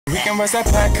can bust that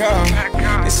pack up.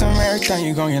 It's a marathon,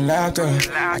 you gon' get lapped up.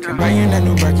 I can buy you that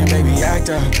new Birkin, baby, act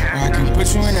up. Or I can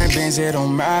put you in that Benz, it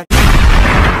don't matter.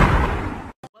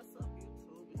 What's up,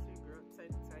 YouTube? It's your girl,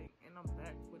 SheStupidthick, and I'm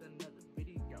back with another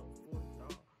video for y'all.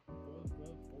 Boom,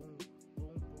 boom, boom,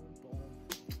 boom, boom, boom.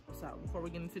 So, before we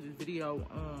get into this video,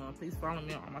 please follow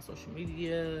me on my social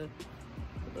media.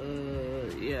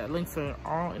 Yeah, links are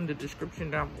all in the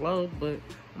description down below, but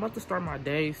I'm about to start my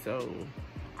day, so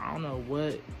I don't know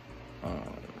what. I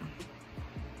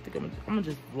think I'm gonna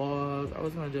just vlog. I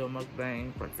was gonna do a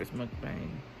mukbang, breakfast mukbang.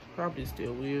 Probably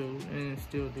still will, and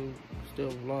still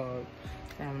vlog.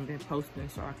 I haven't been posting,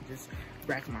 so I can just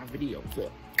rack my videos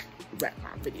up.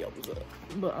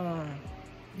 But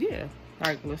yeah,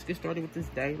 like, let's get started with this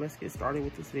day. Let's get started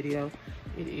with this video.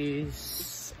 It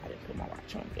is, I didn't put my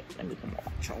watch on yet. Let me put my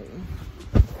watch on.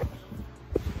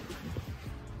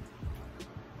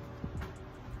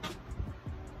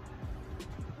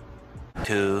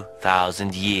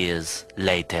 2,000 years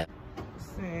later.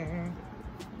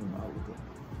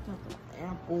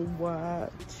 Apple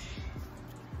Watch.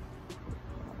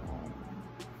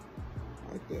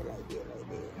 Like that.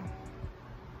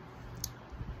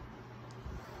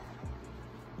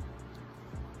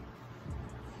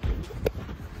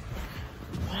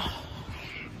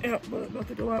 Yeah, but about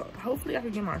to go out. Hopefully I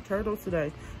can get my turtle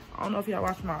today. I don't know if y'all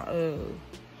watched my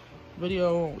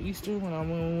video on Easter when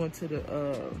we went to the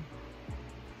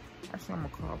actually I'm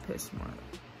gonna call PetSmart.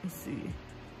 Let's see. I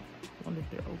wonder if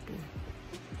they're open.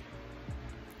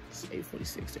 It's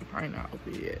 8:46. They're probably not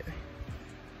open yet.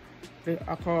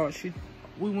 I called.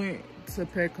 We went to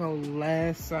Petco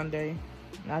last Sunday,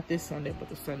 not this Sunday, but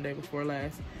the Sunday before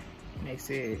last, and they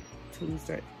said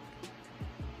Tuesday.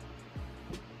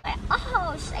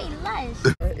 Oh, say less.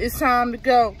 It's time to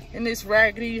go, and this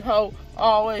raggedy hoe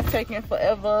always taking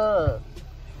forever.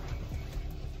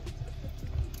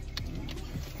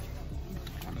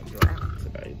 Kind of dry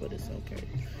today, but it's okay.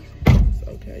 It's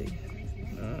okay.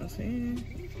 Know what I'm saying?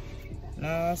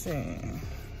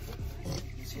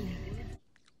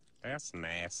 That's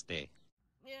nasty.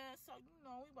 Yeah, so you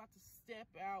know, we about to step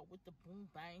out with the boom,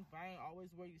 bang, bang.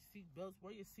 Always wear your seatbelts.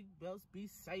 Wear your seatbelts. Be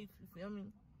safe. You feel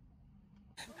me?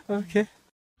 Okay.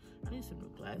 I need some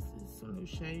new glasses, some new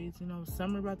shades. You know,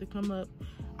 summer about to come up.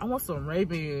 I want some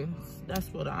Ray-Bans.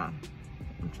 That's what I'm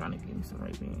trying to get me some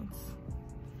Ray-Bans.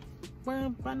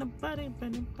 But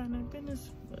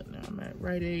now I'm at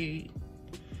Rite Aid.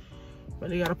 But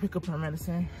they gotta pick up her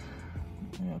medicine.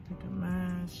 I gotta pick up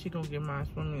mine. She gonna get mine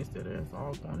for me instead of us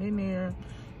all going in there.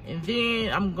 And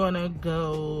then I'm gonna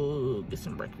go get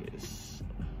some breakfast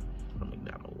from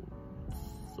McDonald's.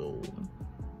 So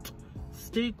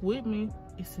stick with me.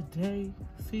 It's a day.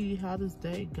 See how this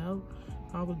day go.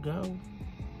 How it go.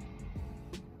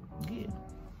 Yeah.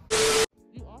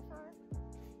 You offering?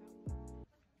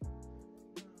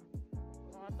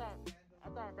 Oh, I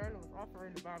thought Berlin was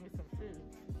offering to buy me some food.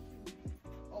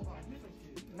 Oh, buy me some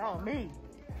food? No, me.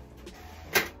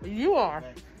 You are.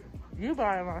 You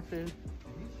buying my food.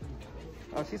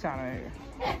 Oh, she's trying to.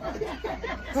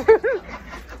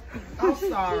 I'm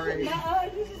sorry.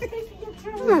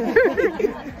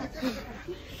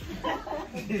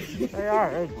 They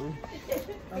are ugly.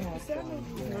 I'm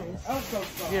so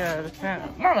sorry. Yeah, the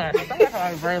fan. Mama, that's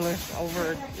how brainless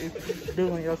over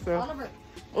doing yourself.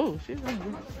 Oh, she's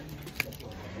ugly.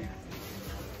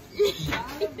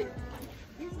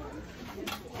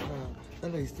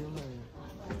 That lady's still there.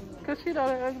 Cause she know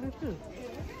they're ugly too.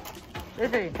 They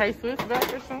think K-Swiss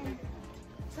back or something.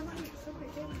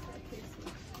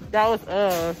 That was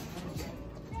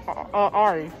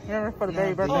Ari. Remember for the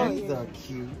baby birthday? These are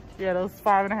cute. Yeah, those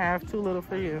 5.5, too little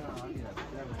for you.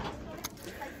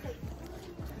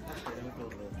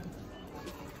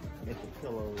 Get the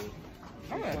pillows.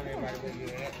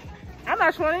 I'm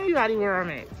not showing anybody where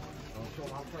I'm at.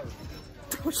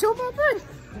 Don't show my purse.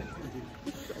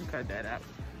 Don't cut that out.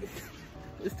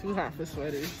 It's too hot for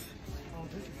sweaters.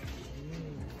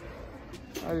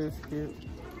 That is cute.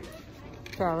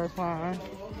 Calvin Klein.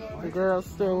 The girls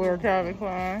still wear Calvin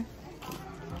Klein.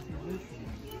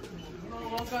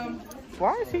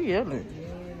 Why is he yelling?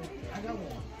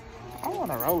 I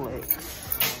want a Rolex.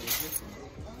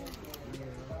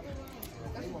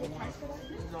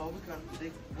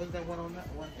 What's that one on that?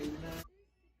 189?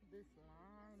 This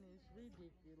line is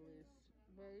ridiculous,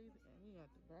 babe. And we got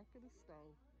the back of the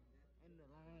stove. And the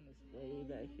line is way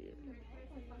back here.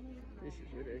 This is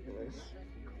ridiculous.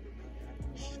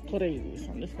 It's crazy.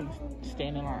 So I'm just gonna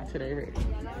stand in line till they ready.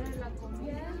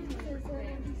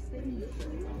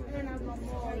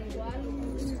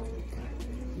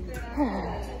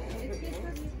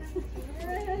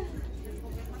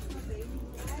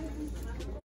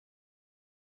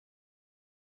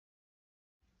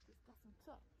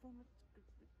 up?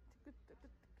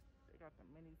 They got the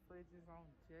mini fridges on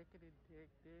Jackety Dick.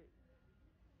 It's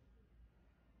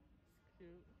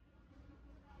cute.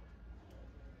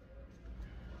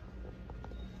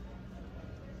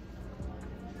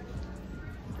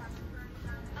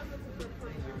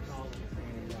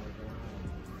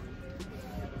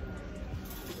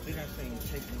 They're not saying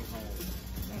take me home.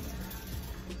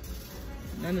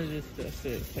 None of this stuff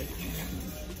says take me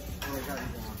Oh, I got it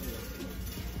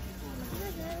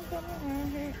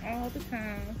down here. all the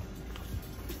time.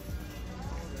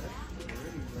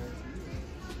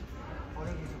 Oh,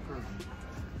 that is a curtain.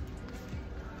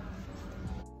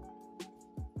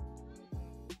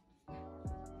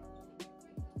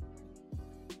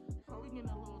 So we getting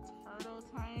a little turtle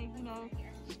tank, you know.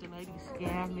 The lady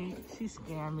scammed me. She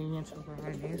scammed me into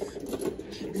buying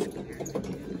this. She scammed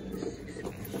me.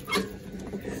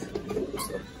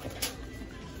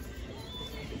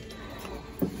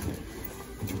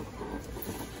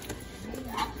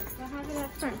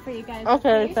 For you guys.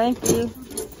 Okay, thank you.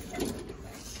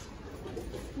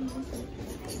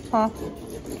 Huh? I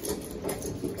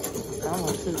want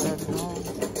to see that long.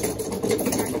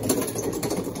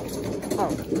 Oh.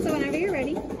 So whenever you're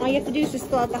ready, all you have to do is just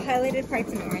fill out the highlighted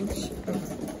parts in orange.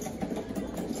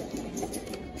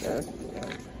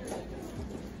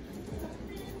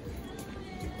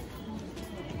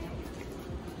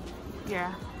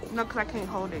 Yeah. No, because I can't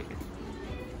hold it.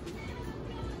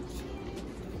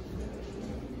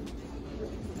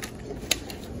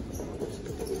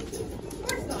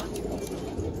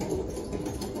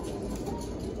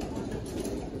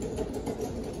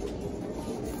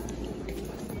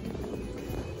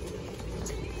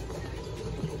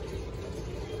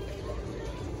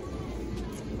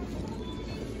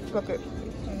 Look it.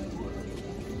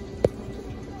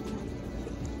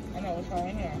 I know what's wrong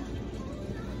in here.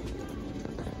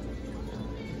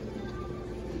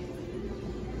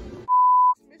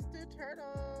 Mr.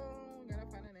 Turtle. Gotta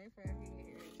find a name for him here.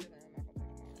 I'm not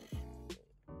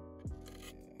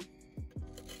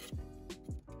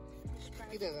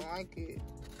gonna he doesn't like it.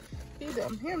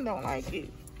 Him don't like it.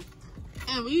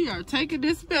 And we are taking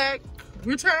this back.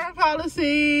 Return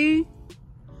policy.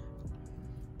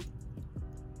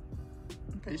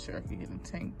 Pretty sure I can get a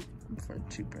tank for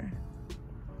cheaper.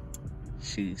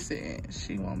 She said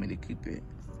she want me to keep it.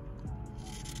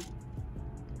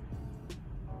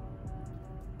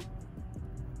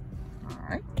 All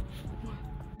right.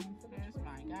 There's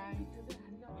my guy.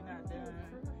 We're not done.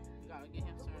 We gotta get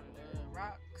him some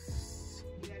rocks.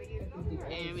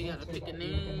 And we gotta pick a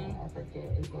name.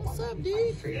 What's up,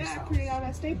 dude?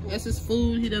 That's his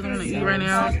food. He doesn't want to eat right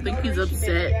now. I think he's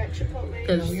upset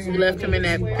because we left him in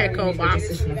that Petco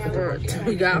box until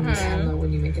we got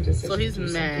home. So he's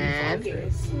mad,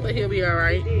 but he'll be all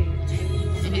right.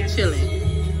 And he's chilling.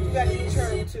 You got a new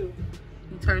turtle too.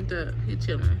 He turned up. He's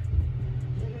chilling.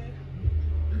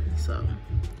 So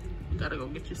we gotta go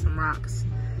get you some rocks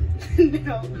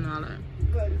No, and all that.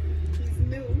 but he's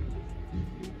new.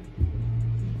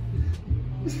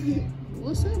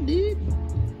 What's up, dude?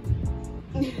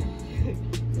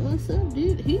 What's up,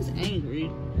 dude? He's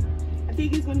angry. I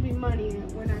think it's gonna be money.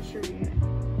 We're not sure yet.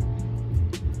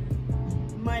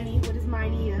 Money. What is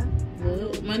money?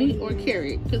 Well, money or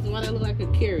carrot? Because why that look like a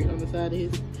carrot on the side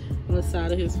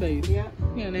of his face? Yeah.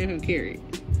 You know, name him Carrot.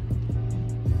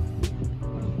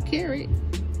 Carrot.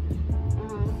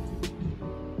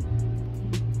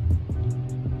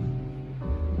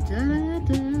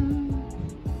 Da-da-da.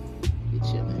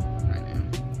 He's chilling right now.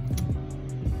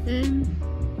 And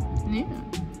yeah,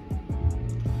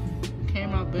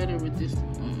 came out better with this.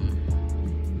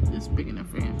 This big enough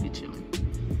for him. He's chilling.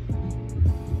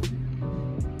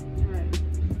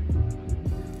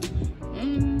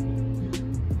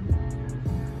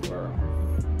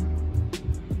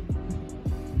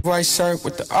 White shirt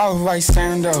with the all white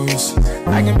sandals.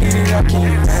 I can beat it up, can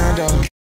you handle?